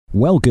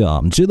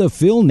Welcome to the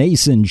Phil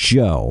Nason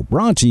Show,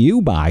 brought to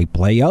you by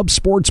PlayUp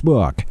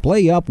Sportsbook.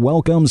 PlayUp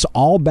welcomes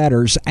all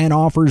bettors and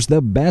offers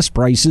the best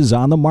prices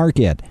on the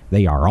market.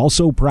 They are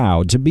also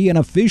proud to be an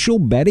official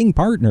betting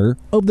partner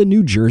of the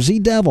New Jersey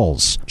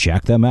Devils.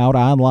 Check them out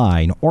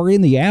online or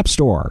in the App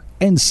Store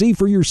and see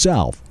for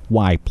yourself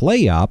why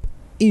PlayUp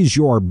is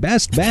your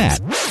best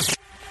bet.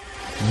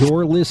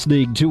 You're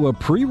listening to a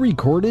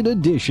pre-recorded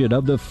edition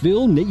of The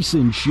Phil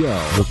Nason Show.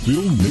 The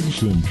Phil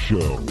Nason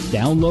Show.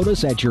 Download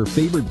us at your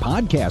favorite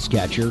podcast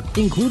catcher,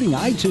 including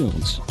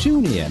iTunes,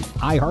 TuneIn,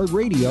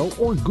 iHeartRadio,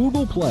 or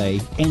Google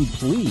Play, and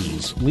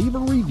please leave a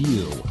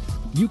review.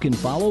 You can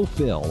follow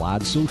Phil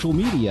on social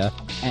media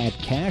at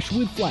Cash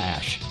with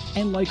Flash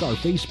and like our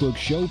Facebook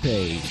show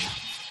page.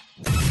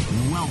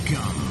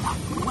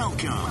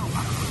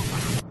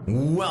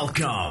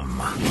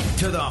 Welcome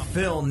to the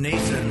Phil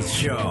Nason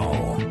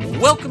Show.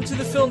 Welcome to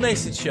the Phil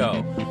Nason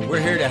Show. We're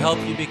here to help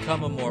you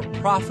become a more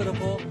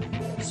profitable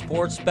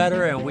sports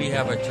bettor, and we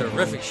have a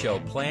terrific show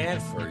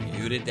planned for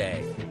you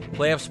today.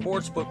 PlayUp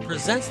Sportsbook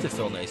presents the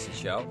Phil Nason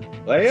Show.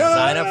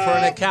 Sign up for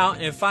an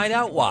account and find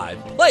out why.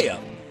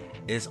 PlayUp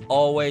is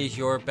always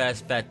your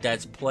best bet.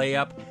 That's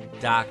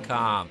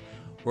PlayUp.com.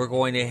 We're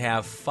going to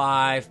have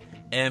 5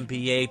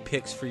 NBA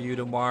picks for you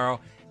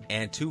tomorrow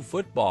and 2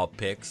 football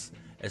picks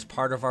as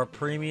part of our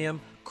premium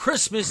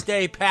Christmas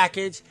Day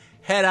package.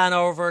 Head on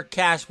over,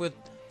 Cash with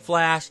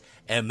Flash,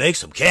 and make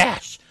some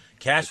cash.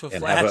 Cash with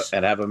Flash.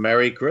 And have a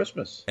Merry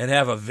Christmas. And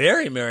have a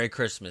very Merry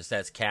Christmas.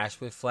 That's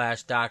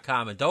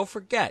cashwithflash.com. And don't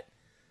forget,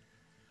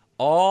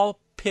 all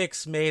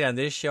picks made on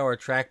this show are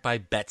tracked by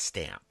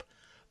BetStamp.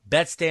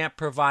 BetStamp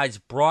provides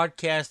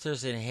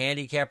broadcasters and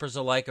handicappers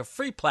alike a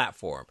free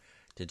platform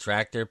to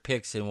track their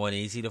picks in one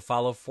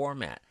easy-to-follow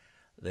format.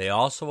 They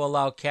also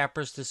allow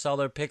cappers to sell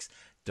their picks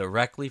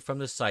directly from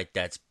the site.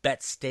 That's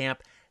betstamp.app.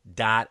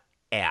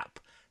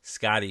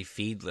 Scotty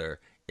Fiedler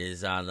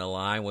is on the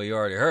line. Well, you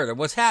already heard him.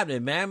 What's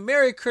happening, man?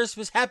 Merry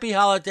Christmas. Happy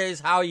holidays.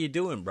 How are you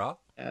doing, bro?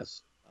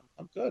 Yes,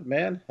 I'm good,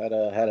 man. Had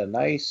a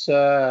nice,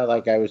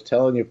 like I was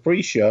telling you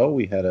pre-show,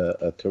 we had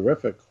a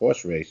terrific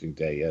horse racing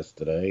day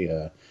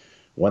yesterday.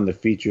 Won the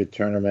featured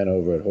tournament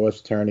over at Horse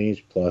Tourneys,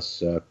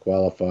 plus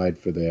qualified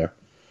for their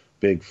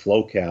big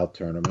Flocal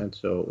tournament.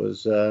 So it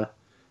was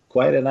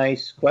quite a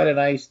nice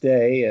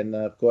day, and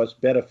of course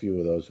bet a few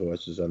of those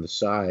horses on the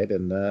side,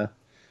 and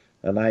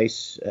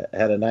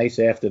had a nice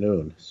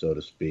afternoon, so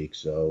to speak.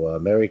 So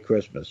Merry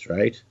Christmas,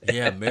 right?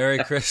 Yeah,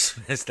 Merry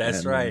Christmas. That's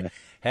and, right.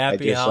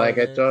 Happy holidays.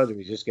 Like I told you,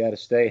 we just got to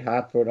stay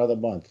hot for another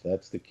month.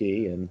 That's the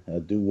key, and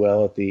do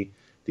well at the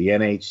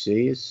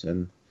NHCs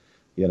and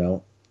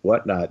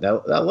whatnot.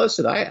 Now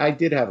listen, I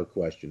did have a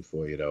question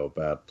for you though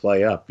about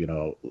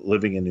PlayUp.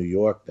 Living in New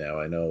York now,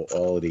 I know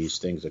all of these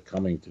things are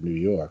coming to New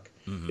York.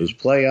 Mm-hmm. Is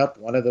PlayUp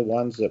one of the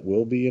ones that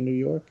will be in New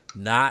York?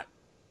 Not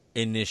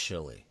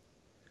initially.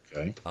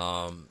 Okay.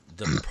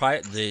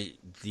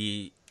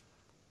 The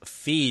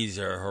fees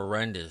are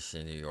horrendous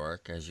in New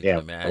York, as you can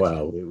imagine.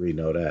 Well, we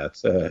know that.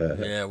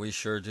 Yeah, we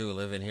sure do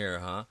living here,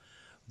 huh?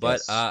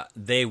 But yes.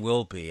 They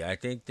will be. I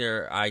think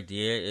their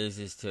idea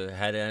is to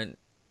head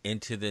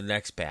into the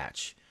next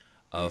batch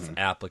of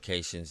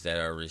applications that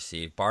are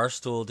received.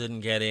 Barstool didn't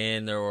get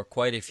in. There were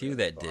quite a few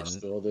that didn't.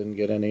 Barstool didn't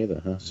get in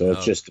either, huh? So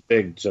it's just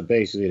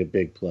basically the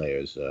big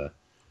players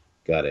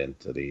got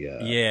into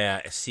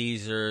the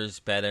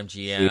Caesars,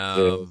 BetMGM,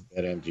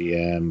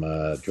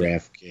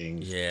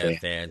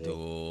 DraftKings,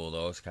 FanDuel,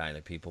 those kind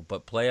of people.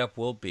 But PlayUp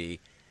will be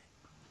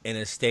in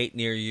a state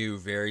near you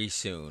very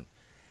soon.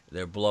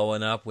 They're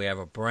blowing up. We have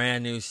a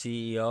brand new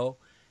CEO,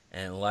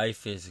 and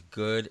life is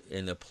good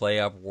in the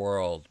PlayUp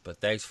world. But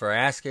thanks for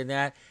asking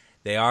that.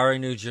 They are in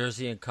New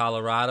Jersey and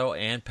Colorado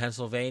and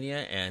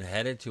Pennsylvania, and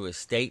headed to a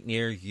state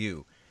near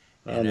you.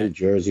 Well, New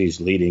Jersey's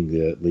leading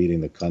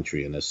the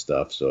country in this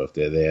stuff, so if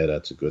they're there,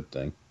 that's a good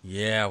thing.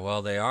 Yeah,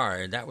 well, they are.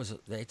 And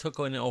they took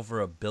in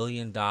over $1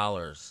 billion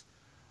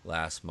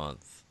last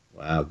month.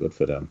 Wow, good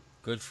for them.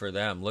 Good for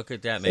them. Look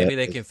at that. Maybe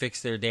they can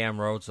fix their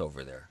damn roads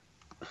over there.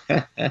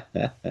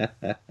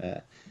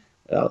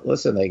 Well,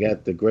 listen, they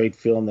got the great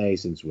Phil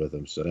Nasons with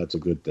them, so that's a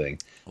good thing.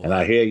 Well, and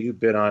I hear you've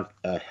been on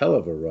a hell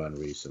of a run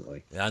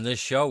recently. On this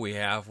show, we're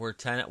on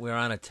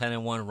a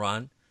 10-1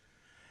 run.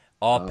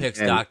 All picks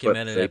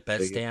documented at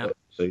BetStamp.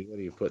 So what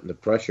are you putting the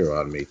pressure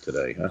on me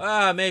today,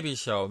 huh? Maybe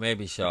so.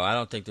 I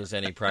don't think there's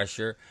any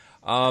pressure.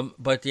 But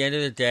at the end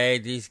of the day,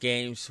 these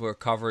games we're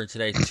covering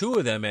today, 2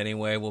 of them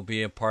anyway, will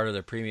be a part of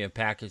the premium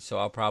package, so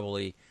I'll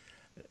probably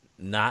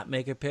not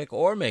make a pick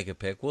or make a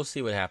pick. We'll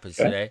see what happens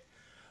today.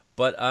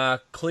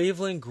 But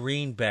Cleveland,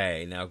 Green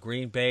Bay. Now,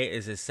 Green Bay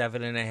is a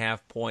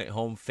 7.5-point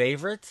home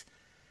favorite.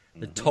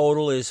 The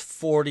total is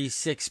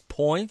 46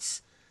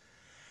 points.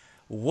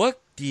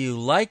 What do you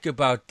like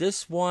about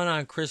this one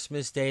on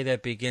Christmas Day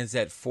that begins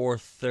at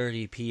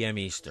 4:30 p.m.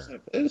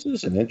 Eastern? This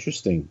is an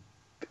interesting,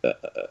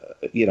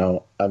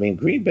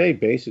 Green Bay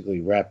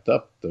basically wrapped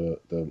up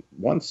the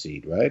 1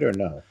 seed, right, or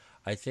no?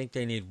 I think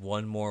they need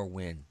one more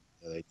win.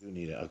 They do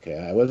need it. Okay,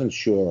 I wasn't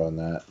sure on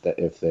that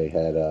if they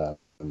had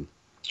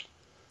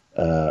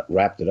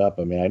wrapped it up.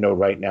 I mean, I know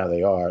right now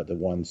they are the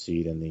one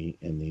seed in the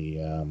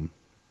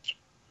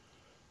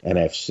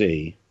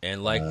NFC.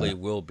 And likely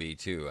will be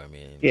too. I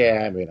mean,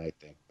 Yeah, I mean, I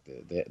think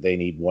they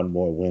need one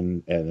more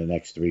win in the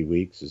next 3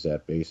 weeks. Is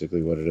that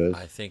basically what it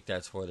I is? think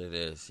that's what it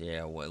is.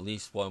 Yeah, well, at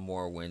least one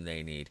more win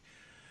they need.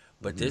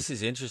 But Mm-hmm. this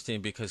is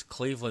interesting because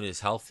Cleveland is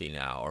healthy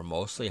now, or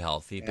mostly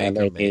healthy. And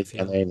Baker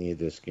Mayfield. they need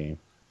this game.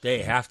 They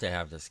So, have to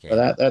have this but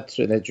game. that's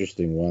an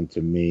interesting one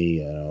to me.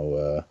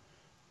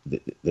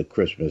 The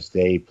Christmas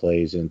Day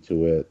plays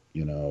into it.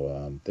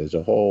 There's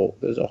a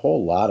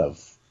whole lot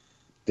of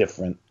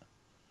different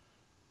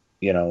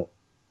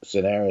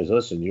scenarios.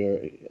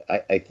 Listen,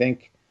 I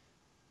think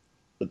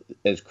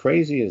as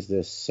crazy as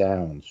this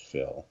sounds,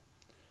 Phil,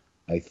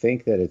 I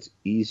think that it's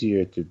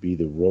easier to be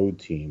the road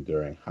team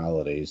during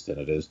holidays than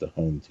it is the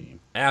home team.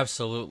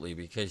 Absolutely,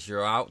 because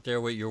you're out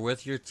there you're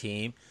with your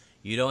team.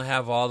 You don't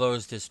have all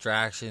those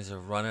distractions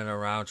of running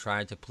around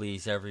trying to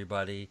please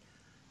everybody,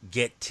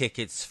 get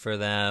tickets for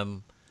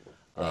them,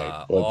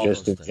 Right. Well, all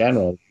just those in things.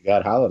 general, you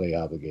got holiday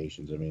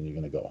obligations. I mean, you're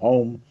going to go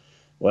home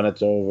when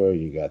it's over.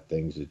 You got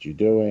things that you're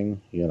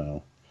doing.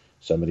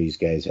 Some of these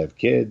guys have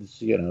kids.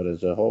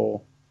 There's a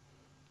whole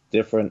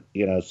different,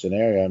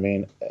 scenario. I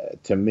mean,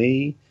 to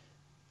me,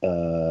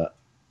 uh,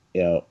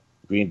 you know,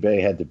 Green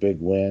Bay had the big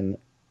win.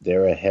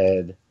 They're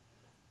ahead.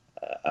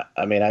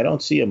 I mean, I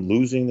don't see them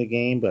losing the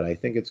game, but I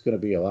think it's going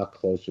to be a lot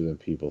closer than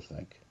people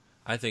think.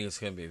 I think it's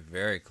going to be a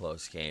very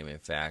close game. In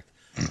fact,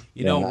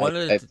 Yeah, one I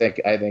of the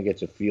think I think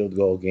it's a field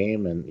goal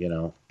game, and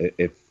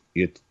if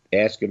you're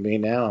asking me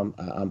now,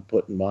 I'm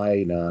putting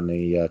mine on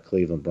the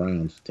Cleveland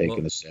Browns taking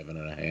well, a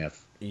 7.5.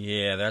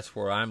 yeah, that's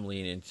where I'm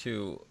leaning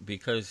too.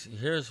 Because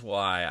here's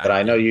why But I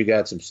I know think you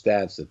got some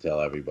stats to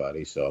tell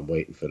everybody, so I'm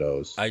waiting for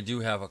those. I do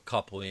have a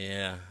couple.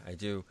 Yeah, I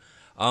do.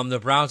 The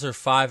Browns are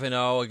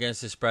 5-0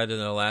 against the spread in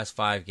their last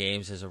 5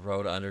 games as a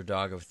road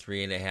underdog of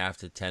 3.5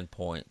 to 10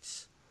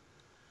 points.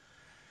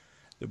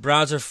 The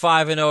Browns are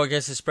 5-0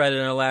 against the spread in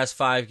their last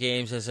 5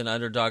 games as an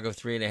underdog of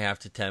 3.5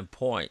 to 10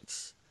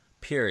 points.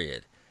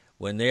 Period.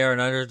 When they are an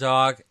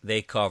underdog,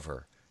 they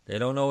cover. They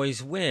don't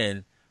always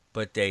win,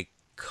 but they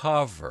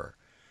cover.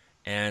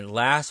 And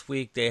last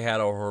week they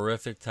had a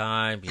horrific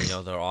time.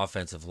 Their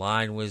offensive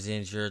line was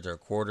injured. Their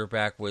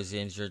quarterback was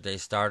injured. They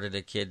started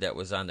a kid that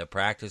was on the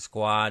practice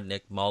squad,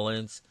 Nick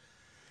Mullins.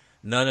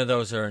 None of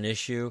those are an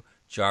issue.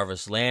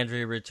 Jarvis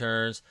Landry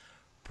returns.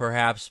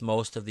 Perhaps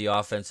most of the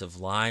offensive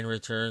line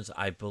returns.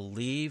 I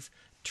believe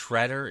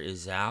Treader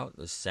is out,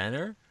 the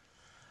center.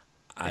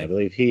 Yeah, I I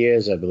believe he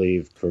is. I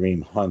believe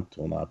Kareem Hunt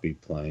will not be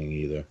playing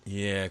either.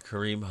 Yeah,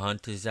 Kareem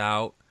Hunt is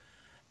out,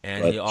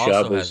 and he But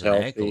also Chubb has is an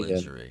ankle healthy, and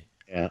injury.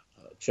 yeah,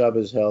 Chubb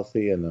is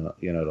healthy, and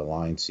the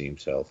line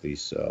seems healthy.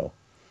 So,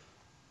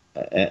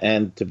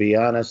 and to be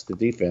honest, the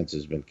defense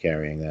has been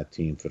carrying that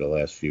team for the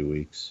last few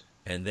weeks.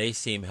 And they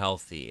seem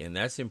healthy, and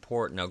that's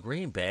important. Now,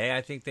 Green Bay,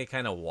 I think they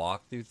kind of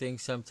walk through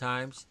things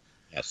sometimes.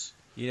 Yes,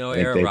 I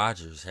think Aaron they.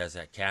 Rodgers has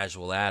that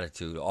casual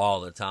attitude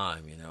all the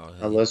time.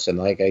 Listen,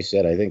 like I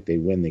said, I think they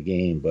win the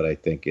game, but I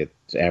think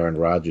it's Aaron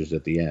Rodgers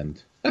at the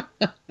end.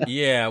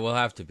 Yeah, will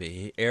have to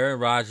be Aaron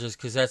Rodgers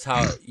because that's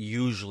how it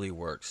usually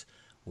works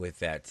with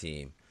that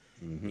team.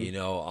 Hmm.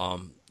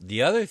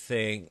 The other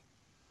thing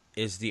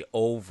is the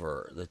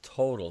over. The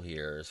total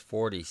here is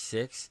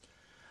 46.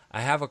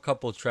 I have a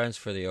couple trends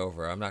for the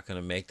over. I'm not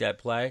going to make that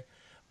play,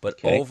 but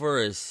Okay. over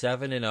is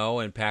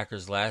 7-0 in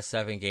Packers' last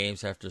 7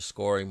 games after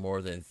scoring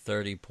more than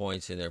 30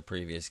 points in their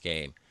previous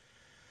game.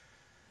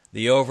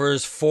 The over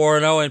is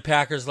 4-0 in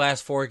Packers'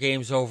 last 4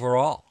 games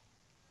overall.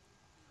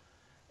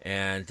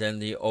 And then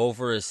the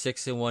over is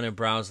 6-1 in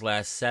Browns'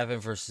 last 7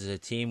 versus a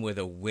team with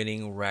a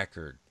winning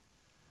record.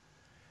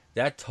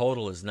 That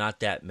total is not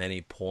that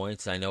many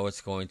points. I know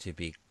it's going to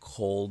be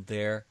cold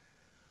there,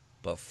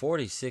 but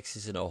 46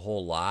 isn't a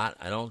whole lot.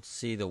 I don't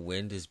see the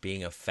wind as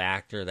being a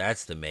factor.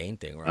 That's the main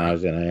thing, I right?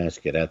 was going to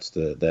ask you. That's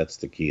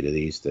the key to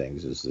these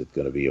things. Is it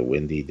going to be a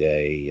windy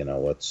day?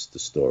 What's the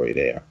story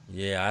there?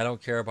 Yeah, I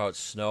don't care about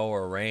snow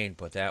or rain,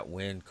 but that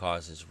wind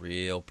causes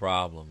real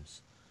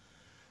problems.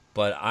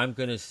 But I'm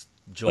going to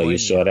Well, you join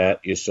saw you. that.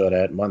 You saw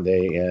that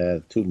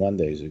Monday, 2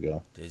 Mondays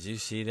ago. Did you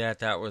see that?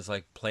 That was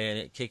like playing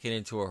it, kicking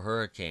into a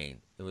hurricane.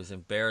 It was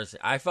embarrassing.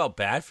 I felt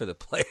bad for the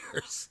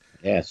players.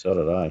 Yeah, so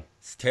did I.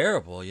 It's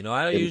terrible.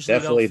 I It usually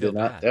don't feel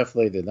bad.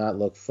 definitely did not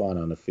look fun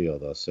on the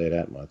field. I'll say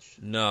that much.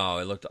 No,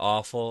 it looked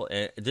awful.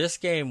 And this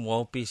game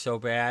won't be so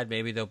bad.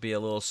 Maybe there'll be a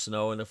little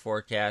snow in the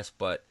forecast,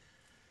 but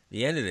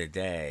the end of the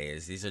day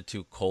is these are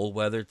two cold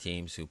weather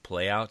teams who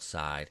play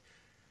outside.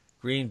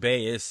 Green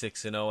Bay is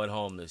 6-0 at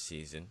home this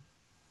season.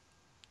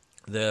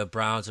 The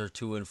Browns are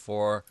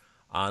 2-4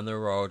 on the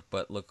road,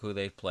 but look who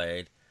they've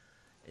played.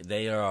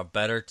 They are a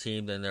better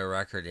team than their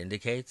record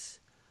indicates.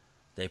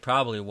 They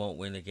probably won't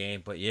win the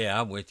game, but yeah,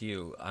 I'm with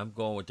you. I'm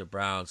going with the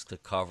Browns to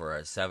cover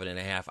at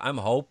 7.5. I'm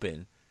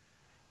hoping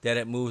that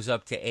it moves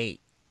up to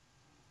 8.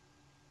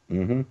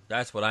 Hmm.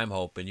 That's what I'm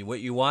hoping. What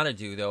you want to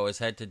do, though, is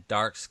head to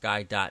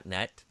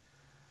darksky.net.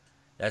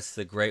 That's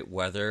the great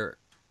weather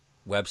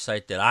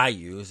website that I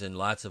use and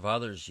lots of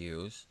others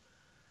use.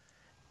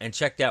 And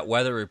check that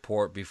weather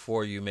report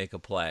before you make a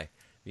play,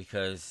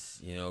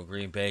 because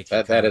Green Bay can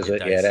That kind of is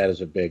get a yeah, dicey. that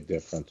is a big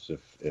difference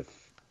if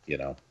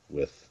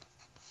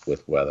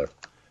with weather.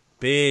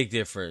 Big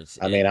difference.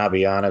 I mean, I'll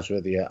be honest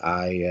with you.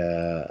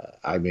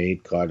 I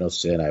made cardinal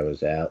sin. I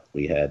was out.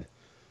 We had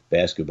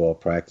basketball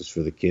practice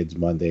for the kids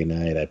Monday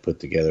night. I put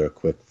together a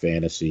quick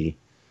fantasy.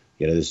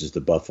 This is the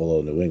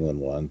Buffalo New England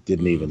one.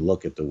 Didn't even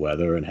look at the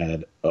weather and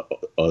had the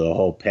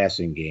whole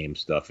passing game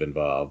stuff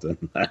involved.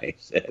 And I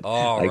said,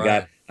 All I got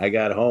right. I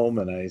got home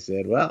and I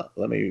said, well,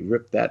 let me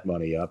rip that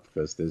money up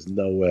because there's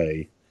no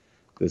way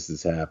this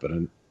is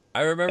happening.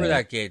 I remember And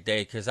that day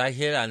because I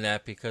hit on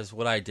that, because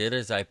what I did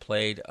is I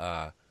played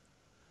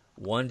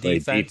one you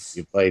defense.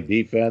 play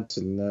defense,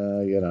 and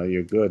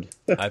you're good.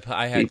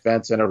 I had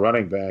Defense and a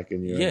running back,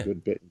 and you're in yeah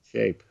good bit in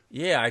shape.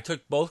 yeah I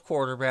took both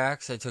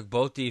quarterbacks, I took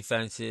both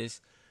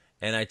defenses,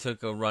 and I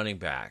took a running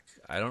back.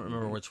 I don't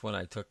remember Hmm. which one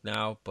I took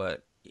now,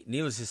 but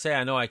needless to say,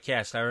 I know I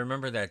cashed. I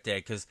remember that day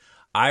because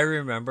I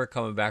remember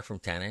coming back from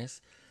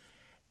tennis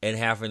and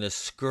having to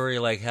scurry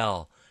like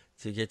hell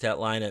to get that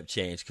lineup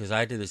changed, because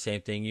I did the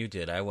same thing you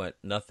did. I went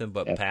nothing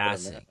but Yeah, put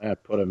him in. passing. I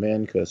put him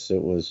in because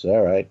it was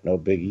all right, no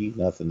biggie,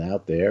 nothing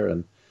out there,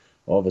 and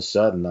all of a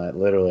sudden,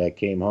 I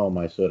came home,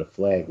 I saw the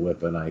flag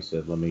whip, and I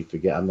said, "Let me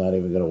forget. I'm not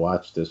even going to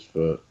watch this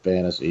for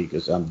fantasy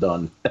because I'm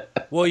done."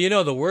 Well,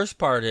 the worst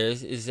part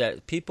is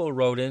that people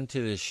wrote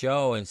into the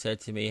show and said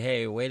to me,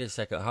 "Hey, wait a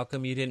second. How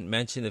come you didn't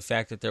mention the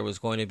fact that there was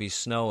going to be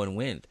snow and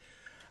wind?"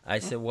 I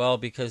said, "Well,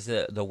 because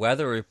the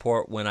weather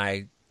report when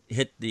I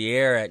hit the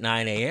air at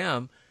 9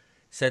 a.m.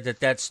 said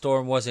that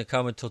storm wasn't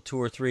coming till 2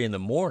 or 3 in the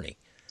morning."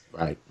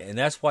 Right. And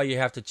that's why you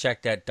have to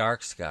check that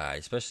dark sky,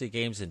 especially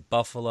games in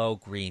Buffalo,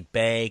 Green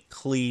Bay,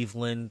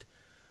 Cleveland,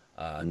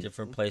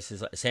 different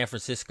places, like San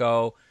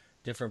Francisco,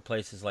 different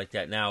places like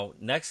that. Now,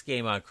 next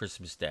game on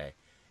Christmas Day,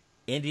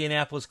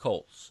 Indianapolis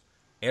Colts,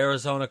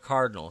 Arizona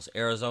Cardinals.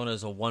 Arizona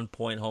is a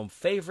 1-point home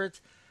favorite.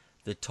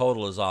 The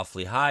total is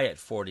awfully high at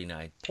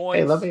 49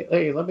 points. Let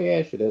me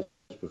ask you this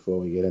before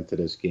we get into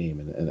this game,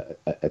 and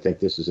I think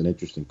this is an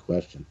interesting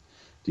question.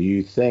 Do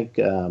you think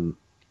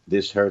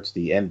this hurts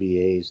the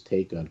NBA's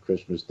take on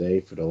Christmas Day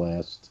for the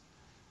last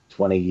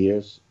 20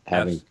 years,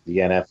 having Abs- the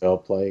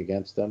NFL play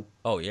against them?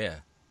 oh, yeah.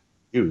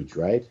 Huge,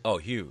 right? Oh,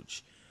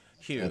 huge.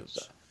 That's Huge.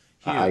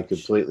 I Huge.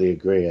 completely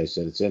agree. I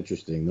said it's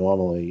interesting.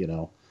 Normally,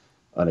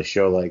 on a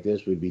show like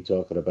this, we'd be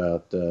talking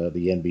about the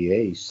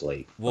NBA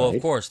slate, Well, of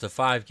right? course, the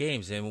 5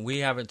 games. And we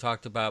haven't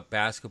talked about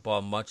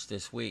basketball much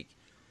this week.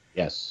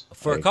 Yes, I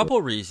For a agree.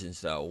 couple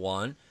reasons, though.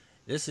 One,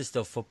 this is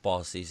still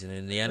football season,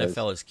 and the Yes,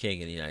 NFL is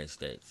king in the United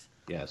States.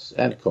 yes,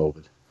 and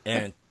COVID.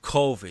 And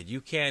COVID,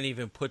 you can't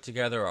even put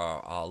together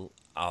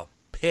a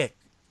pick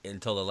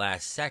until the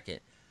last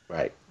second.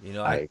 Right. You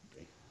know, I I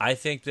agree. I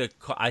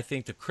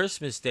think the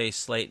Christmas Day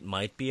slate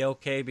might be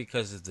okay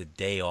because of the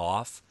day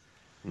off,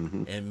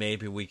 Hmm. and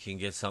maybe we can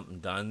get something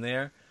done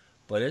there.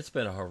 But it's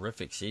been a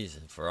horrific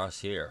season for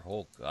us here.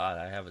 Oh God,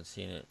 I haven't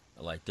seen it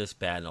like this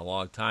bad in a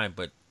long time.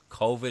 But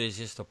COVID is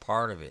just a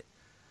part of it.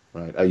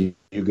 Right. Are you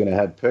going to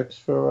have picks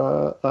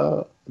for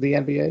the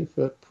NBA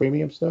for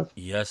premium stuff?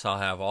 Yes, I'll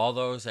have all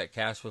those at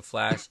Cash with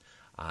Flash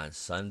on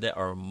Sunday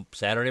or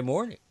Saturday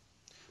morning.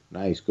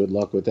 Nice. Good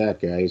luck with that,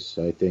 guys.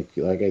 I think,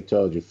 like I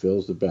told you,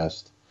 Phil's the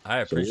best.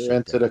 I So we're appreciate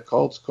into the that.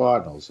 Colts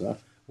Cardinals, huh?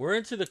 We're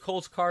into the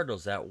Colts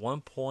Cardinals, that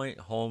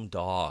 1-point home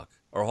dog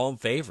or home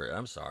favorite.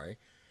 I'm sorry.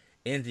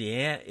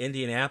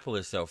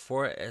 Indianapolis though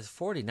as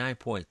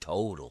 49-point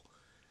total.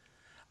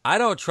 I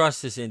don't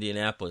trust this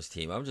Indianapolis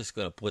team. I'm just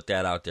going to put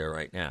that out there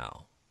right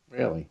now.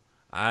 Really?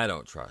 I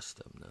don't trust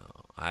them.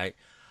 No,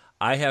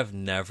 I have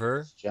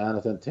never.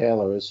 Jonathan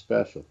Taylor is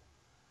special.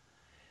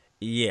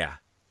 Yeah,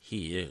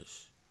 he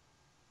is.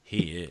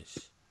 He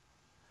is.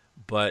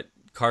 But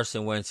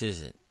Carson Wentz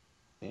isn't.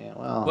 Yeah,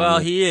 well, I Well,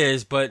 mean, he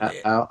is, but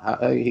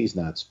he's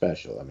not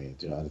special. I mean,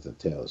 Jonathan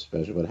Taylor's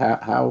special, but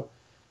how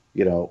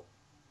you know,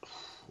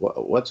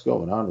 what's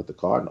going on with the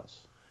Cardinals?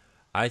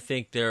 I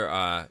think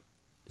they're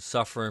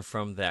suffering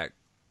from that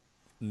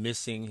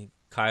missing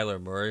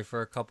Kyler Murray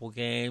for a couple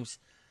games,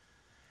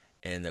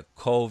 and the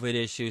COVID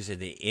issues and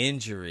the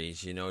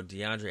injuries.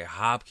 DeAndre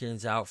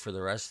Hopkins out for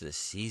the rest of the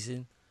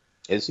season.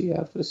 Is he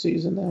out for the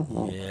season now?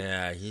 Oh my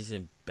Yeah, he's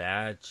in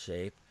bad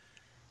shape.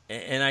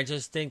 And I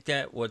just think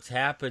that what's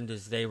happened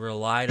is they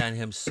relied on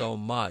him so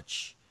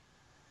much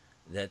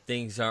that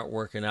things aren't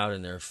working out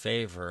in their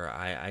favor.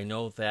 I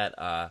know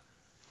that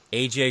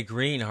A.J.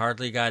 Green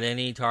hardly got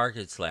any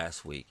targets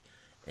last week,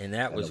 and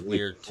that And was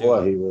weird too.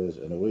 a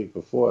week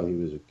before he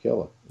was a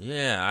killer.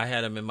 Yeah, I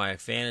had him in my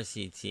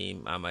fantasy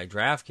team on my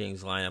DraftKings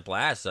lineup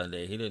last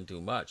Sunday. He didn't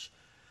do much.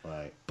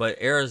 Right. But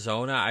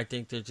Arizona, I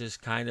think they're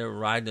just kind of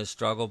riding a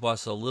struggle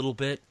bus a little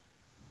bit.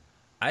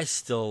 I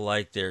still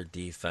like their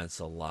defense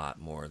a lot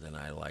more than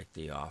I like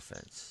the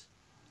offense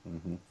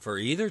Hmm. for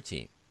either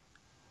team.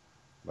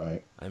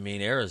 Right. I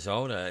mean,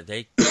 Arizona,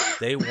 they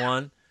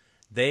won.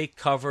 They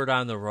covered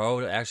on the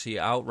road, actually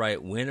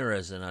outright winner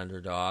as an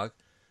underdog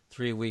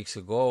 3 weeks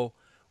ago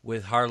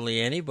with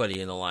hardly anybody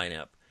in the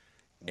lineup.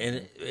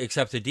 and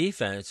except the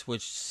defense,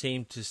 which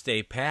seemed to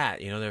stay pat.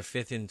 They're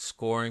fifth in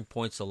scoring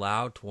points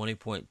allowed,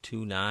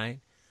 20.29.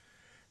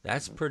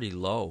 That's pretty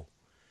low.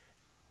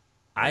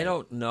 I Right.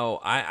 don't know.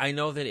 I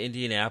know that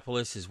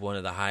Indianapolis is one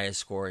of the highest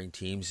scoring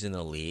teams in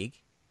the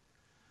league,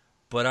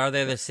 but are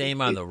they the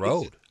same on the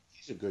road?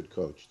 He's a good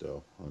coach,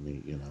 though. I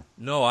mean,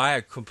 No,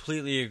 I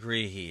completely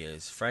agree he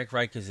is. Frank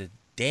Reich is a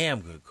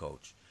damn good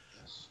coach.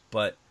 Yes.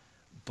 But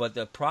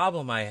the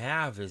problem I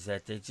have is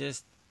that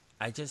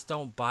I just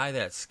don't buy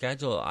that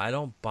schedule. I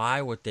don't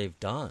buy what they've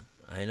done.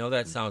 I know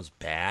that sounds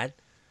bad,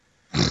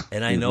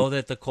 and I know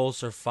that the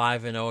Colts are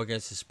 5-0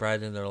 against the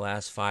spread in their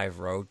last 5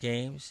 road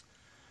games.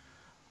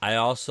 I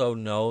also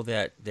know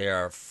that they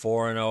are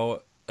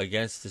 4-0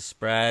 against the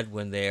spread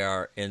when they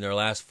are in their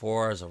last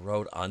 4 as a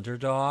road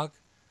underdog.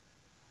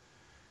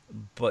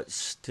 But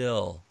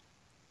still,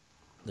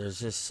 there's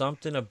just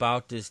something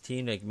about this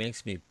team that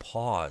makes me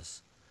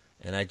pause,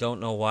 and I don't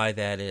know why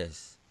that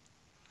is.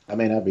 I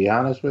mean, I'll be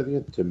honest with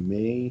you. To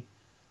me,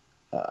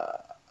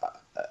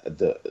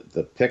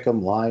 the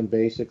pick'em line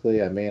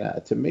basically. I mean,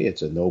 to me,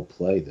 it's a no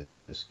play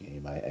this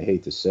game. I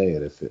hate to say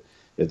it.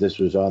 If this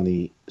was on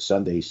the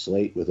Sunday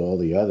slate with all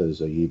the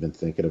others, are you even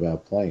thinking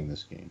about playing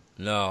this game?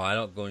 No, I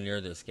don't go near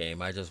this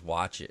game. I just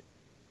watch it.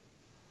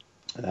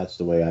 And that's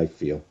the way I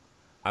feel.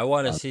 I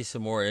want to see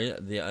some more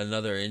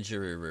another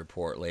injury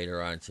report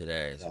later on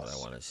today. Is what I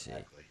Yes, want to see.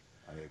 exactly.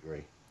 I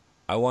agree.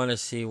 I want to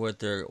see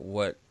what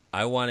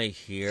I want to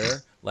hear.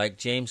 Like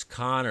James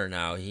Conner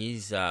now,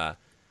 he's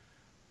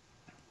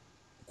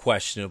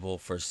questionable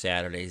for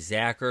Saturday.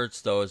 Zach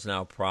Ertz though is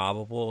now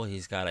probable.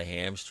 He's got a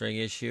hamstring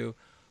issue.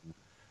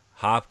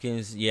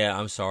 Hopkins, yeah,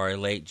 I'm sorry,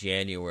 late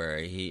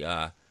January. He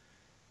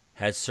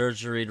had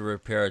surgery to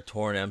repair a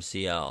torn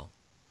MCL.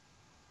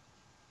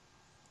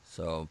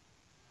 So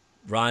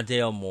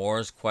Rondale Moore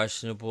is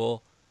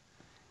questionable.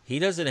 He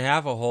doesn't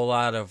have a whole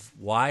lot of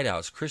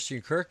wideouts.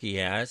 Christian Kirk he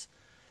has.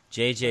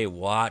 J.J.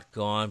 Watt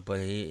gone, but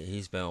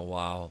he's been a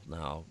while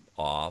now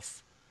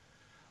off.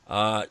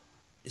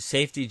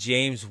 Safety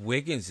James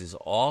Wiggins is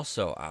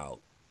also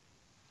out.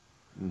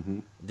 Mm-hmm.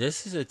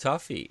 This is a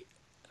toughie.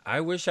 I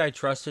wish I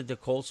trusted the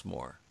Colts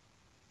more.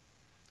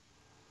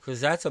 Because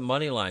that's a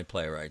money line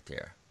play right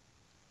there.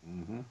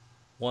 Mm-hmm.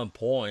 1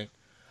 point.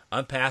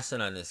 I'm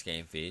passing on this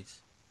game,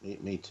 Feeds.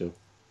 Me too.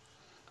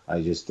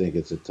 I just think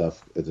it's a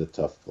tough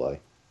play.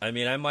 I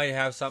mean, I might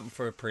have something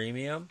for a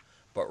premium,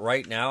 but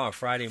right now on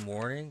Friday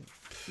morning,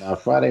 Now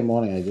Friday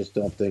morning, I just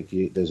don't think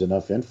there's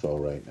enough info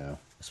right now.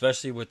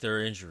 especially with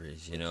their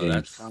injuries, James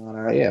that's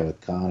Conner, yeah,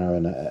 with Connor,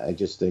 and I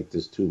just think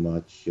there's too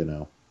much,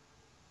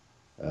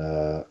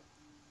 uh,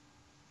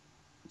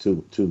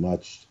 too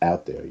much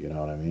out there. You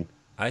know what I mean?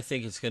 I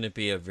think it's going to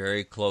be a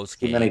very close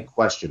Too game. many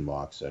question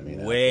marks. I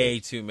mean, Way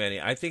too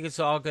many. I think it's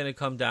all going to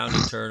come down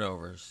to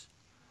turnovers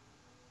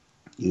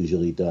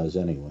usually does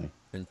anyway.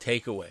 and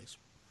takeaways.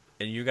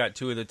 And you got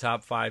 2 of the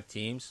top 5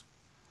 teams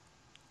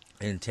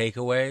in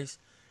takeaways.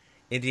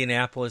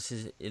 Indianapolis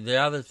is the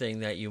other thing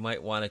that you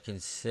might want to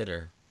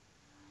consider.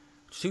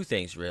 2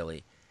 things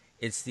really.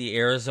 It's the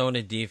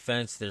Arizona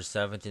defense. They're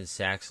 7th in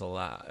sacks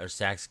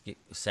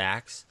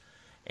sacks.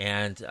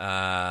 And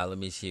let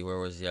me see, where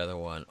was the other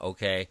one?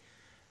 Okay,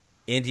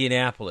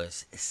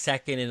 Indianapolis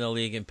 2nd in the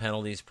league in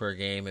penalties per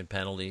game and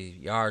penalty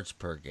yards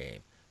per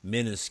game,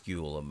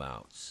 minuscule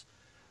amounts.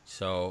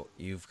 So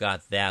you've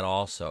got that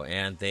also,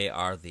 and they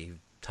are the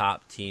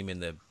top team in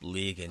the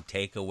league in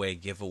takeaway,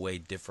 giveaway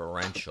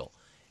differential,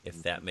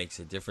 if that makes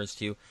a difference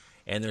to you.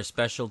 And their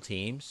special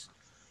teams,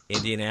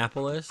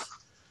 Indianapolis,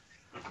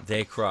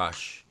 they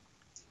crush.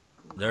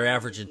 They're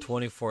averaging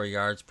 24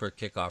 yards per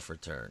kickoff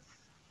return.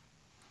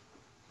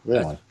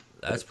 Really,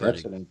 That's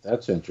pretty.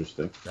 that's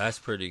interesting. That's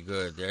pretty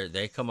good.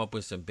 They come up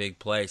with some big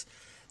plays.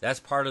 That's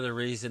part of the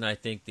reason I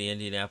think the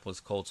Indianapolis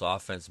Colts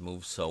offense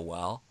moves so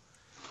well.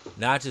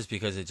 Not just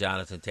because of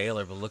Jonathan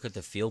Taylor, but look at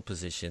the field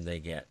position they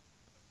get.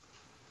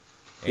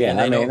 And Yeah, they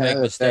I mean, don't make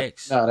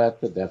mistakes.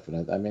 that's a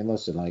definite. I mean,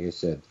 listen, like I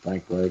said,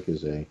 Frank Reich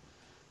is a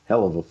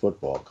hell of a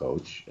football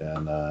coach,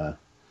 and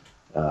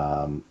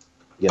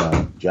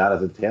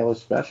Jonathan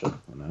Taylor's special,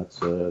 and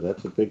that's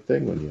a big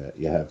thing when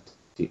you have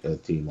a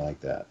team like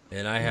that.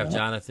 And I You have know?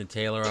 Jonathan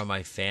Taylor on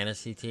my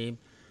fantasy team,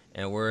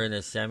 and we're in the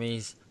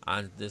semis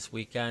on this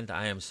weekend.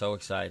 I am so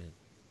excited.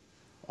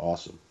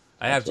 Awesome.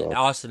 I have That's awesome.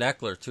 Austin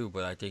Eckler too,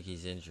 but I think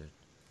he's injured.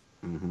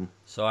 Mm-hmm.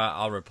 So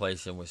I'll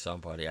replace him with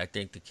somebody. I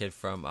think the kid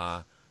from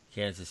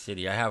Kansas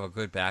City. I have a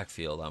good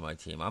backfield on my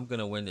team. I'm going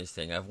to win this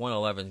thing. I've won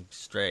 11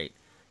 straight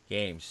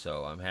games,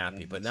 so I'm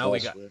happy. But now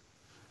we got.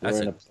 We're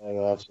in the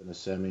playoffs and the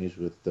semis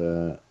with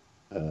the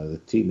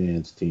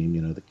T-Man's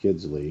team. The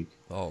kids league.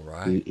 Oh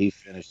right. He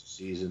finished the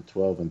season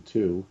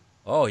 12-2.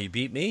 Oh, he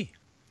beat me.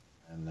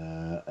 And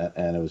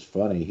it was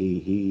funny.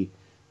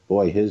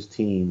 His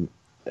team.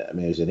 I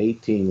mean, it was an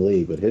 8-team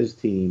league, but his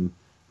team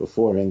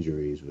before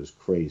injuries was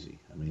crazy.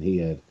 I mean, he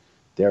had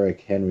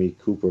Derrick Henry,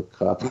 Cooper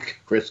Kupp,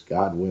 Chris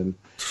Godwin,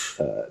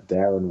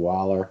 Darren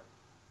Waller.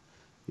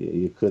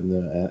 You couldn't,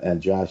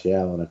 and Josh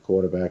Allen, a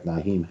quarterback,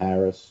 Naheem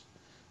Harris.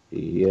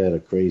 He had a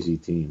crazy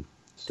team.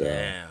 So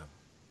Damn.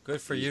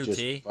 Good for He's you, just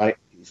T.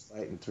 he's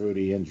fighting through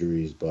the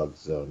injuries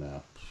bugs though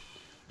now.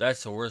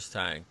 That's the worst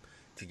time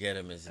to get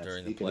him is And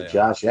during the speaking of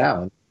Josh playoffs.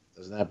 Allen,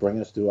 doesn't that bring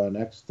us to our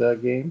next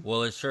game?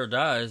 Well, it sure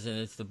does, and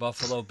it's the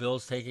Buffalo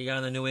Bills taking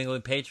on the New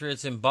England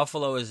Patriots, and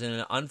Buffalo is in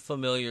an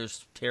unfamiliar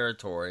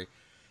territory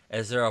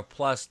as they're a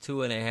plus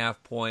 2.5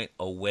 point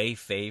away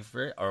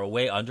favorite or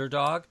away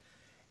underdog,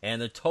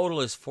 and the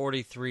total is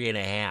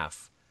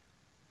 43.5.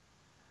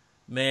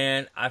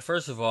 Man, I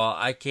first of all,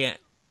 I can't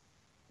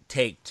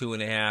take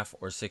 2.5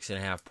 or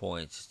 6.5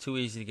 points. It's too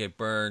easy to get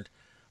burned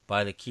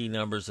by the key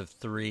numbers of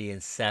 3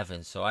 and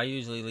 7, so I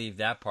usually leave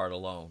that part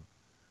alone.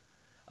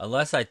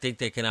 Unless I think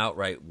they can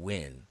outright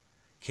win.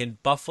 Can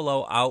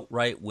Buffalo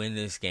outright win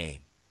this game?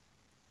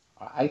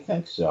 I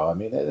think so. I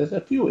mean, there's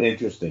a few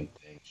interesting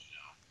things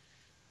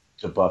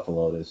to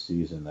Buffalo this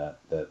season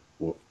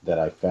that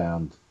I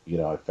found.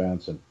 I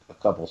found a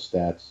couple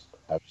stats.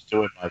 I was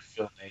doing my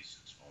Phil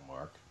Nason's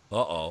homework,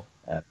 Uh-oh.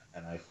 and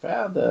I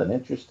found an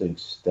interesting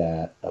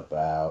stat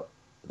about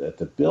that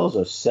the Bills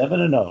are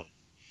 7-0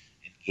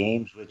 in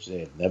games which they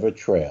have never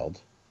trailed,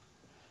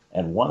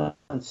 and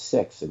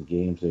 1-6 in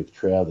games they've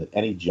trailed at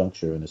any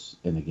juncture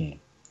in the game,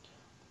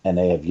 and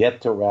they have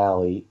yet to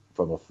rally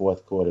from a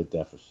fourth quarter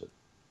deficit.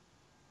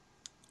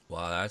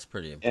 Wow, that's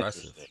pretty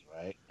impressive. Interesting,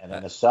 right? And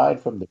then That, aside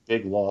from the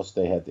big loss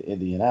they had to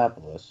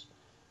Indianapolis,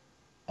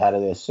 out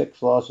of their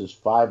 6 losses,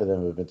 5 of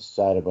them have been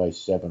decided by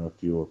 7 or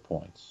fewer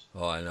points.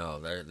 oh, I know.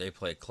 They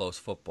play close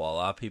football. A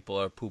lot of people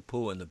are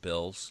poo-pooing the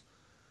Bills.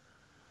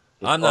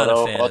 It, I'm not a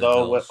although fan of the although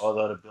Bills.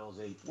 although the Bills'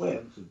 8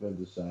 wins have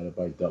been decided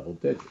by double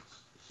digits,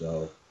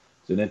 so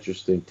it's an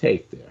interesting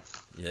take there.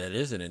 Yeah, it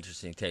is an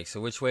interesting take. So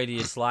which way do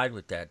you slide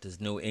with that?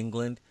 Does New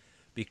England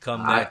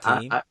become that I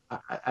team? I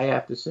I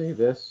have to say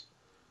this: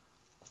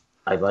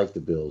 I like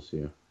the Bills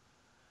here.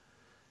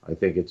 I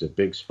think it's a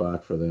big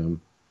spot for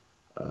them.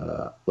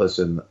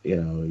 Listen,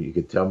 you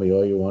could tell me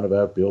all you want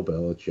about Bill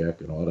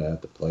Belichick and all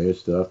that. The players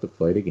still have to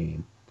play the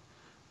game.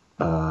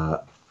 Uh,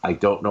 I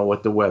don't know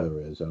what the weather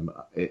is.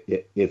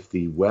 If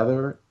the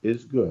weather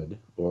is good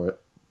or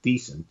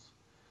decent,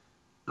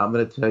 I'm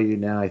going to tell you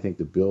now. I think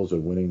the Bills are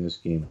winning this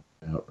game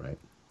outright.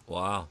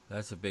 Wow,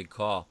 that's a big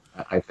call.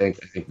 I think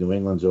New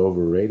England's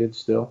overrated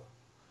still.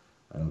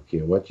 I don't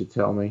care what you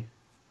tell me.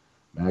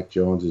 Mac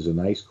Jones is a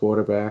nice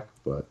quarterback,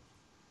 but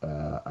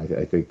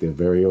I think they're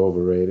very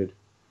overrated.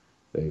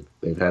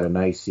 They've had a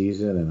nice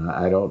season, and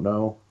I don't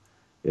know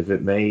if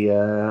it may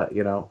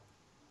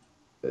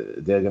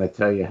they're going to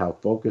tell you how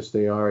focused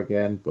they are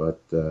again,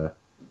 but I'm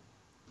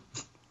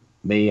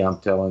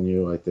telling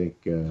you, I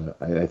think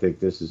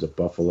this is a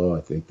Buffalo.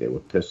 I think they were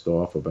pissed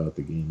off about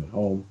the game at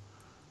home.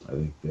 I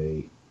think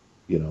they,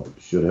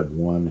 should have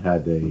won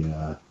had they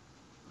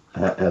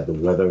had the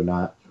weather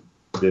not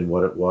been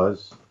what it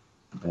was,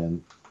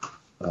 and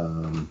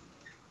um,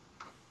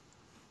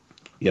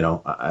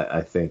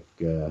 I think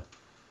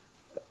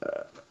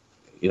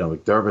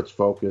McDermott's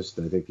focused.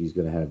 I think he's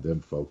going to have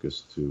them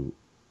focused to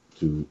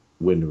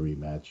win the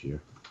rematch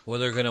here. Well,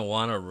 they're going to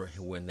want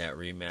to win that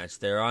rematch.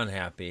 They're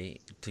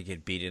unhappy to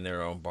get beat in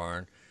their own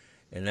barn,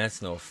 and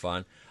that's no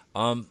fun.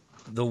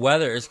 The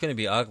weather is going to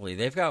be ugly.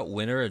 They've got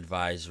winter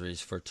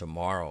advisories for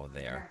tomorrow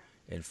there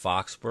in Do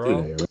Foxborough.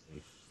 they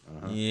already?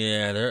 Uh-huh.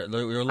 Yeah, they're I've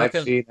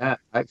looking. seen that.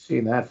 I've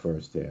seen that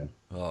firsthand.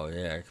 Oh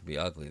yeah, it could be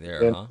ugly We've there,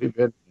 been, huh? we've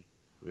been,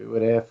 we were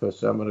there for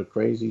some of the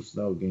crazy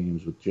snow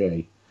games with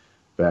Jay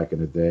back in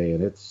the day,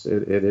 and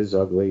it is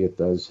ugly. It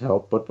does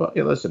help, but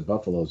yeah, listen,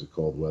 Buffalo's a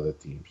cold weather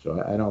team,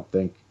 so I don't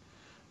think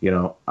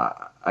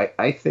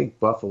I think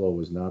Buffalo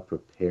was not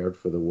prepared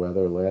for the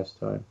weather last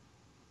time,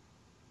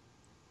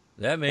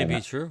 That may and be I,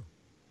 true.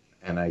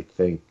 and I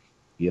think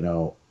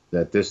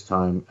that this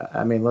time.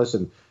 I mean,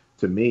 listen,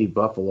 to me,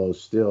 Buffalo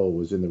still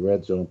was in the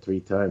red zone 3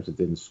 times and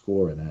didn't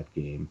score in that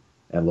game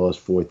and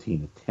lost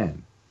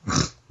 14-10.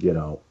 You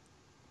know,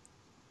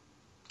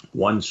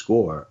 one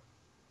score,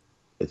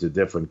 it's a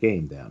different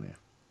game down there.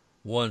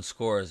 One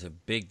score is a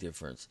big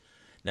difference.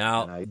 And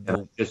Now, I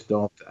just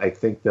don't. I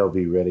think they'll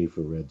be ready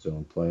for red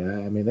zone play.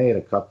 I mean, they had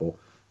a couple.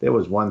 There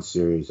was one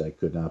series I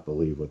could not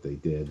believe what they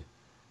did,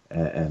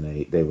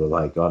 and they were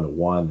like on the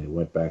one. They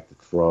went back to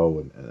throw,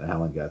 and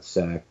Allen got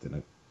sacked, and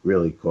it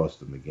really cost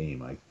them the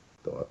game. I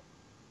thought.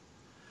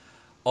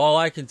 all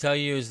I can tell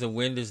you is the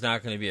wind is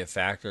not going to be a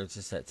factor. It's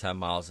just at 10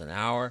 miles an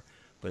hour,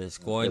 but it's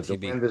going If the to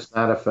be. wind is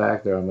not a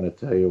factor, I'm going to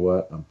tell you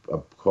what. I'm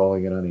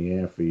calling it on the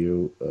air for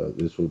you.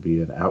 This will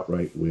be an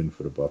outright win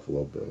for the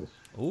Buffalo Bills.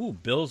 Ooh,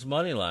 Bills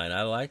money line.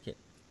 I like it.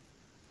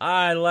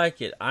 I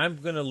like it. I'm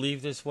going to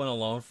leave this one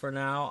alone for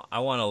now. I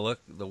want to look.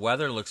 The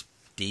weather looks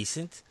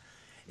decent.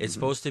 It's Mm-hmm.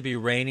 supposed to be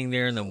raining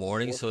there in the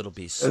morning, so it'll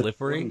be It's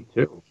slippery.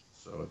 42,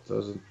 so it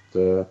doesn't.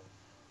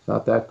 It's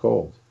not that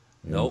cold,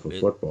 Nope, for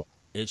football.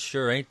 it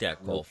sure ain't that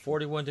Nope. cold.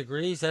 41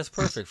 degrees. That's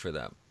perfect for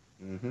them.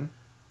 Mm-hmm.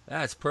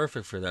 That's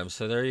perfect for them.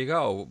 So there you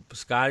go.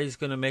 Scotty's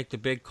going to make the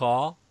big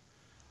call,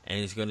 and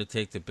he's going to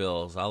take the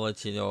Bills. I'll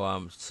let you know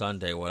on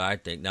Sunday what I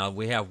think. Now,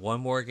 we have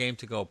one more game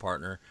to go,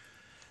 partner.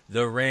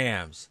 The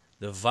Rams,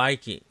 the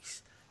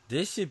Vikings.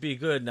 This should be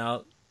good.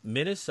 Now,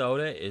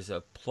 Minnesota is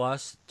a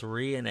plus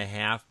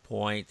 3.5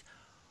 point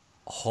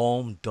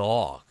home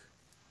dog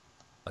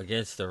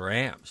against the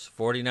Rams.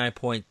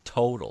 49-point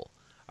total.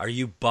 Are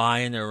you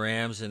buying the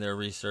Rams and their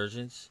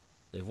resurgence?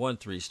 They've won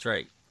 3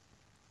 straight.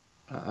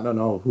 I don't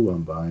know who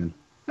I'm buying.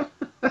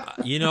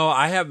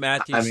 I have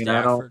Matthew I mean,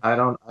 I don't, Stafford. I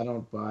don't, I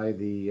don't buy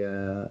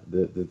the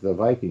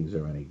Vikings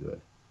are any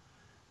good,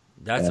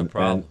 That's a and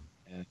problem.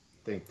 I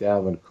think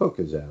Dalvin Cook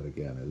is out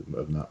again, if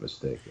I'm not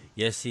mistaken.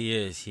 Yes, he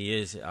is. He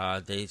is.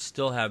 They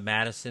still have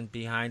Madison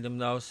behind him,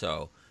 though.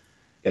 So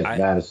Yes, I,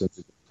 Madison's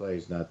a good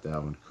plays, not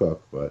Dalvin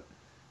Cook, but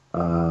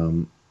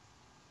um,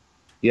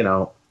 you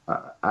know,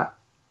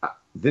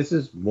 this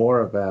is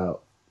more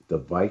about the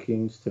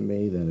Vikings to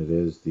me than it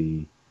is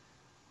the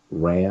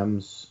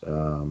Rams.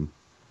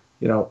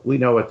 We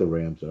know what the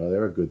Rams are.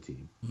 They're a good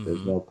team. There's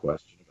mhm. no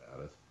question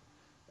about it.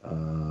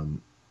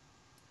 Um,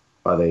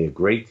 are they a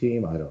great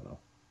team? I don't know.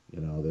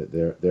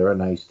 They're a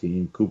nice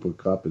team. Cooper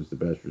Cup is the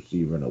best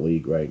receiver in the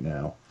league right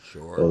now.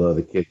 Sure. Although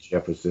the kid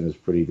Jefferson is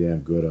pretty damn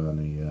good on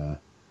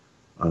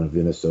the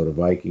Minnesota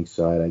Vikings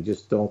side. I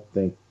just don't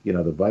think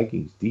the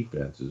Vikings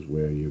defense is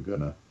where you're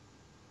gonna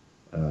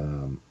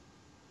um,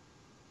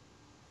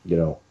 you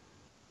know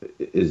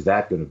is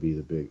that going to be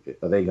the big?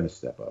 Are they going to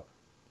step up?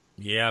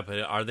 Yeah, but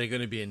are they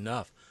going to be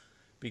enough?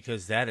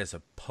 Because that is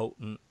a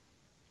potent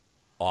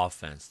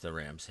offense the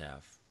Rams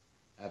have.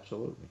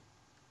 Absolutely.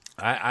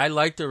 I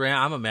like the Rams.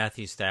 I'm a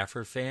Matthew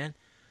Stafford fan.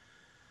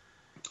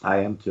 I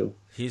am too.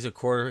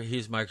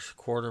 He's my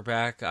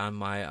quarterback on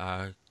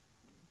my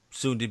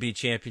soon-to-be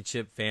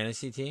championship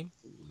fantasy team.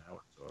 Now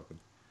we're talking.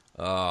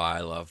 Oh, I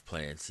love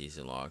playing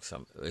season long,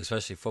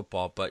 especially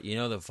football. But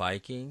the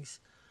Vikings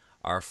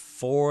are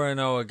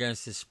 4-0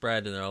 against the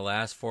spread in their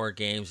last 4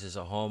 games as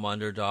a home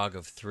underdog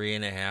of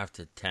 3.5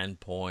 to 10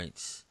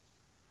 points.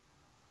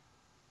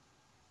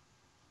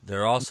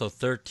 They're also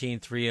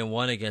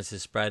 13-3-1 against the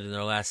spread in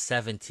their last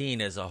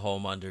 17 as a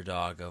home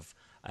underdog of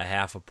a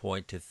half a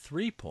point to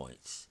 3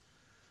 points.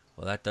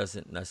 Well, that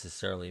doesn't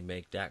necessarily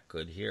make that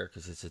good here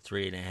because it's a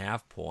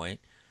 3.5 point.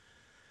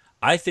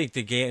 I think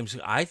the game's.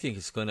 I think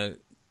it's gonna.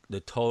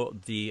 The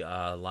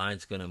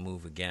line's gonna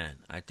move again.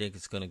 I think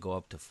it's gonna go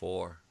up to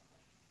 4.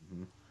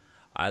 Mhm.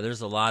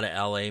 There's a lot of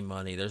LA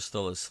money. They're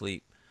still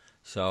asleep,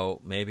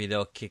 so maybe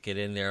they'll kick it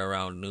in there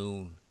around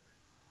noon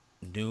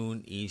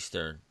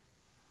Eastern.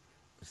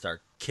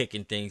 Start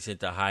kicking things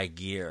into high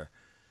gear.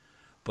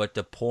 But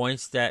the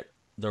points that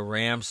the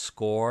Rams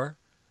score,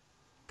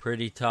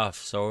 pretty tough.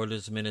 So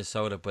does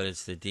Minnesota, but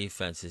it's the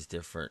defense is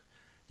different.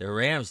 The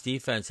Rams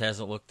defense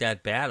hasn't looked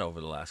that bad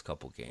over the last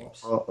couple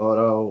games.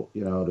 Although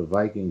the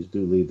Vikings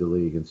do lead the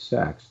league in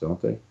sacks,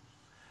 don't they?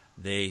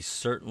 They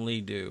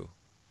certainly do.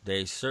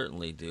 They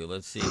certainly do.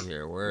 Let's see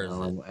here. Where is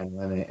it?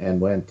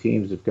 And when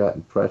teams have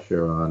gotten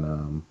pressure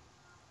on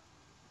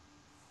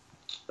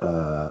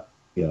uh,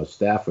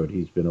 Stafford,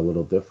 he's been a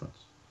little different.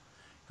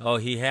 Oh,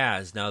 he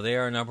has. Now they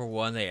are number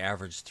 1. They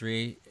average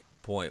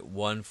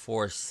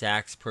 3.14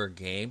 sacks per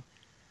game.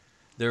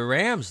 The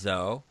Rams,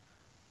 though,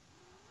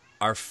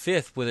 are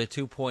 5th with a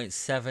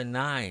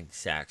 2.79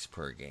 sacks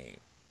per game.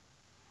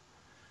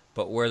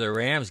 But where the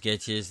Rams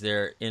get you is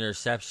their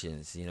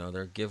interceptions.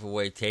 Their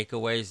giveaway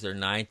takeaways. They're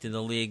 9th in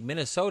the league.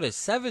 Minnesota's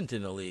 7th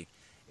in the league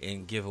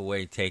in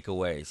giveaway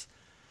takeaways.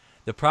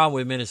 The problem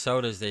with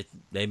Minnesota is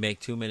they make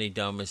too many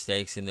dumb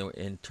mistakes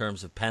in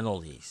terms of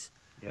penalties.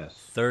 Yes.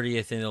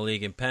 30th in the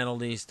league in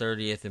penalties,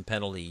 30th in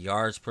penalty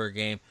yards per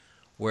game,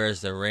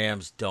 whereas the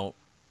Rams don't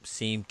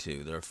seem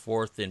to. They're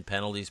 4th in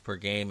penalties per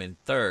game and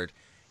 3rd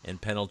in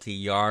penalty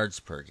yards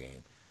per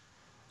game.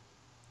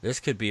 This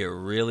could be a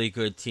really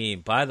good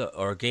game. By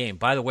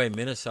the way,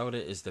 Minnesota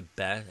is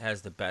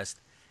has the best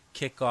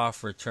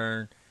kickoff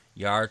return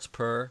yards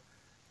per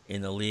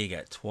in the league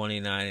at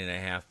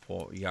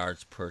 29.5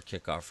 yards per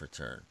kickoff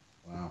return.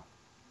 Wow.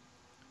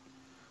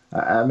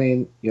 I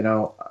mean,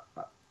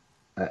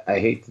 I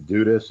hate to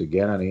do this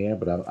again on the air,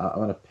 but I'm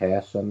going to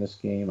pass on this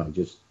game. I'm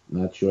just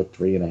not sure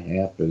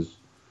 3.5 is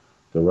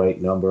the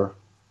right number.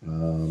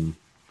 Um,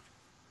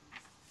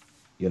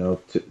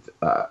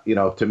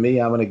 to me,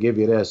 I'm going to give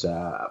you this.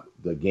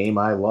 The game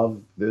I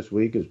love this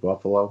week is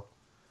Buffalo.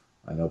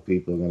 I know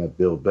people are going to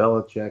Bill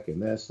Belichick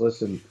and this.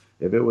 Listen,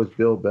 if it was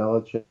Bill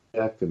Belichick,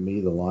 to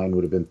me, the line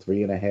would have been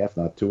 3.5,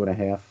 not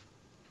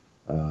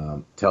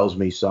 2.5. Tells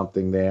me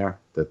something there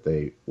that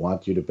they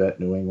want you to bet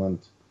New England.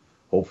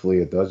 Hopefully,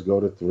 it does go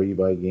to 3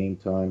 by game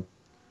time,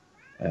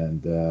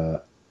 and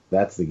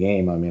that's the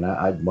game. I mean,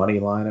 I'd money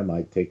line them.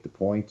 I'd take the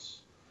points.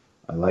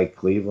 I like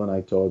Cleveland.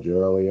 I told you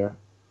earlier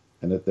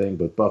and the thing,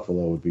 but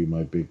Buffalo would be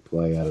my big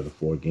play out of the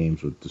 4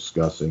 games we're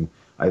discussing.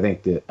 I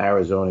think that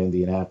Arizona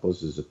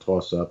Indianapolis is a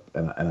toss up,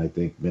 and I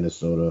think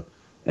Minnesota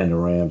and the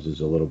Rams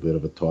is a little bit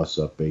of a toss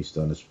up based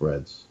on the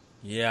spreads.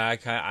 Yeah,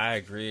 I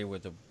agree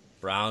with the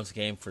Browns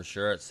game for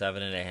sure at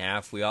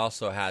 7.5. We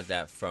also had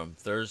that from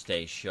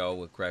Thursday's show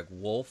with Greg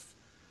Wolf,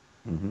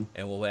 Hmm.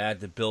 and we'll add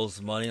the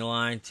Bills money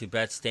line to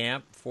bet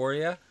stamp for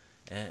you,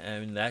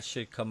 and that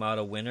should come out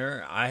a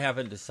winner. I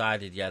haven't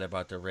decided yet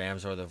about the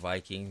Rams or the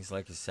Vikings.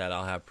 Like I said,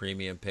 I'll have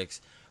premium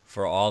picks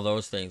for all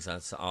those things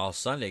on all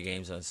Sunday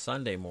games on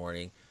Sunday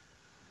morning.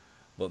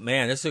 Well,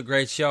 man, this is a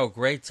great show.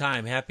 Great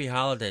time. Happy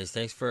holidays.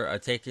 Thanks for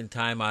taking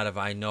time out of,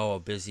 I know, a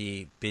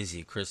busy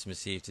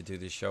Christmas Eve to do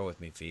this show with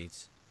me,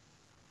 Feeds.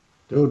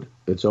 Dude,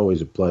 it's always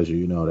a pleasure.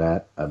 You know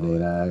that. I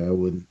mean,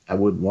 I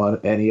wouldn't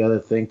want any other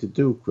thing to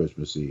do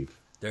Christmas Eve.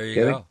 There you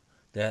Kidding? go.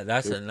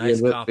 That's a Here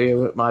nice with, compliment.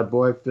 here with my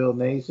boy Phil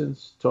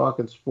Nasons,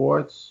 talking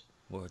sports,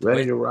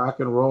 ready to rock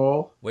and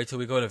roll. Wait till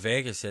we go to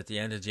Vegas at the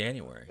end of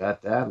January.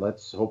 Got that.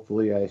 Let's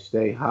hopefully I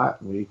stay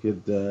hot and we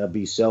could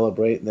be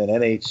celebrating an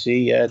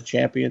NHC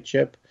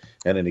championship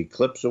and an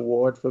Eclipse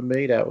Award for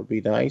me. That would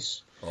be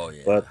nice. Oh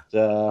yeah. But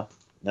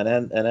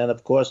and then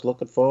of course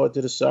looking forward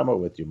to the summer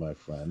with you, my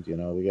friend. You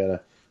know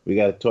we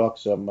gotta talk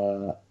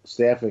some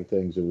staffing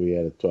things that we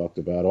had talked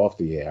about off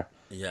the air.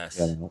 Yes.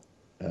 You know?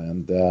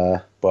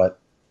 And but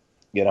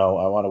you know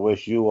I want to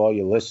wish you, all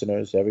your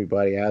listeners,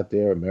 everybody out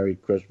there, a Merry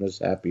Christmas,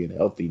 Happy and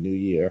Healthy New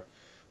Year.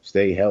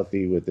 Stay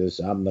healthy with this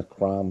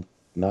Omicron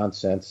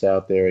nonsense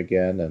out there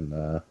again,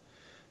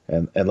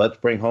 and let's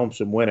bring home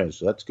some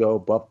winners. Let's go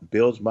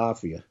Bills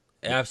Mafia.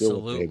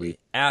 Absolutely.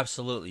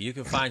 Absolutely. You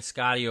can find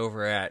Scotty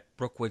over at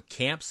Brookwood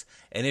Camps.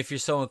 And if you're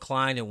so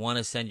inclined and want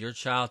to send your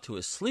child to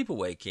a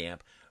sleepaway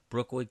camp,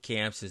 Brookwood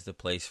Camps is the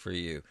place for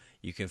you.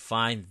 You can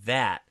find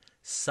that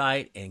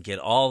site and get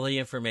all the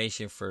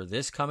information for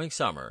this coming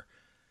summer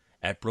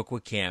at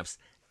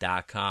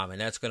brookwoodcamps.com.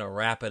 And that's going to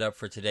wrap it up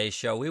for today's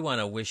show. We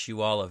want to wish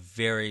you all a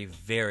very,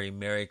 very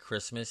Merry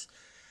Christmas.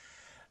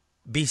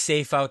 Be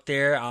safe out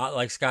there.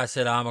 Like Scott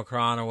said,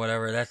 Omicron or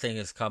whatever, that thing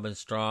is coming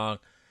strong.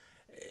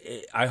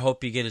 I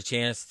hope you get a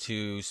chance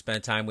to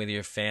spend time with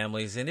your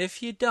families. And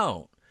if you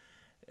don't,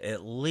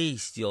 at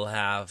least you'll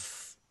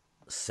have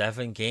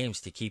 7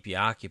 games to keep you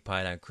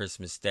occupied on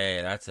Christmas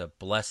Day. That's a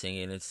blessing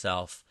in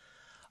itself.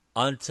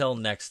 Until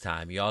next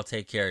time, you all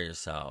take care of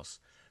yourselves.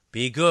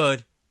 Be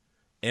good.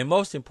 And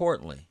most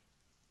importantly,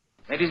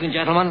 ladies and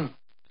gentlemen,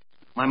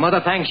 my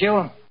mother thanks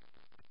you.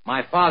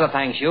 My father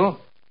thanks you.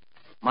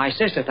 My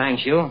sister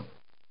thanks you.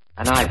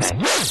 And I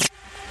thank you.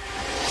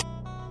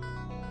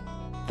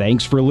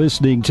 Thanks for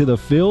listening to The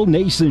Phil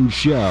Nason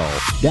Show.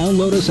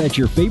 Download us at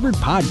your favorite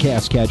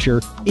podcast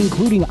catcher,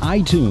 including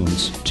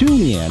iTunes,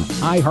 TuneIn,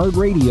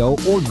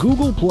 iHeartRadio, or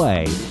Google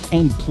Play.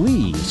 And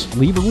please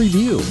leave a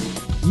review.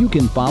 You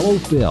can follow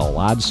Phil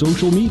on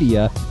social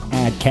media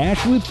at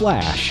Cash with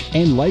Flash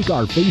and like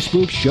our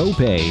Facebook show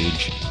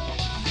page.